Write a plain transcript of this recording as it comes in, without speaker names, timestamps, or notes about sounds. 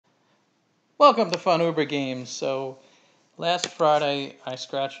Welcome to Fun Uber Games. So last Friday I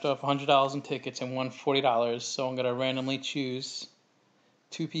scratched off $100 in tickets and won $40. So I'm gonna randomly choose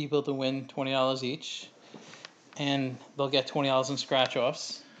two people to win $20 each, and they'll get $20 in scratch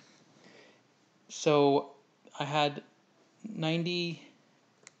offs. So I had 90,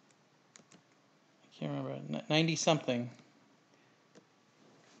 I can't remember, 90 something.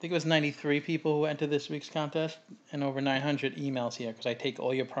 I think it was 93 people who entered this week's contest, and over 900 emails here because I take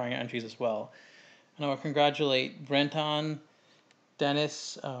all your prior entries as well. And I want to congratulate Brenton,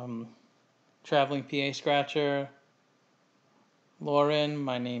 Dennis, Traveling PA Scratcher, Lauren,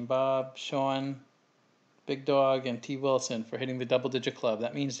 my name Bob, Sean, Big Dog, and T. Wilson for hitting the double-digit club.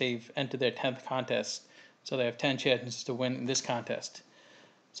 That means they've entered their 10th contest, so they have 10 chances to win this contest.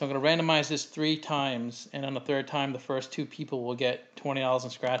 So I'm going to randomize this 3 times, and on the 3rd time, the first 2 people will get $20 in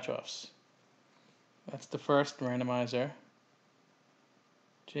scratch-offs. That's the first randomizer.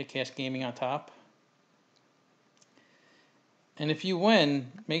 JKS Gaming on top. And if you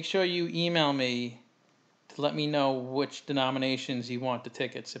win, make sure you email me to let me know which denominations you want the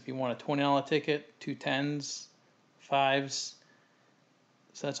tickets. If you want a $20 ticket, 2 10s, 5s.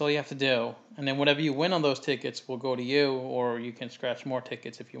 So that's all you have to do. And then whatever you win on those tickets will go to you, or you can scratch more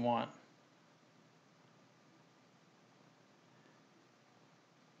tickets if you want.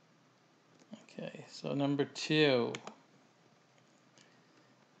 Okay, so number 2.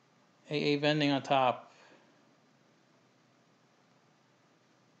 AA Vending on top.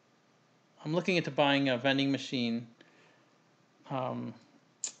 I'm looking into buying a vending machine as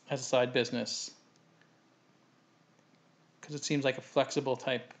a side business, because it seems like a flexible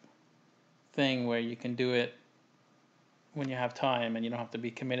type thing where you can do it when you have time and you don't have to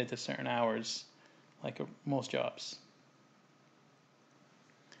be committed to certain hours like most jobs.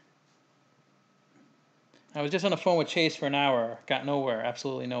 I was just on the phone with Chase for an hour, got nowhere,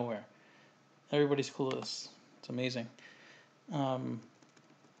 absolutely nowhere. Everybody's clueless. It's amazing.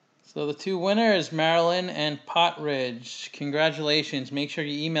 So the 2 winners, Marilyn and Potridge. Congratulations. Make sure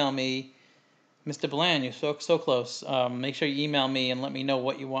you email me. Mr. Bland, you're so close. Make sure you email me and let me know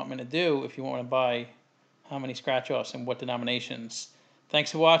what you want me to do, if you want to buy how many scratch-offs and what denominations.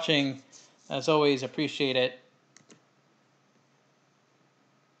 Thanks for watching. As always, appreciate it.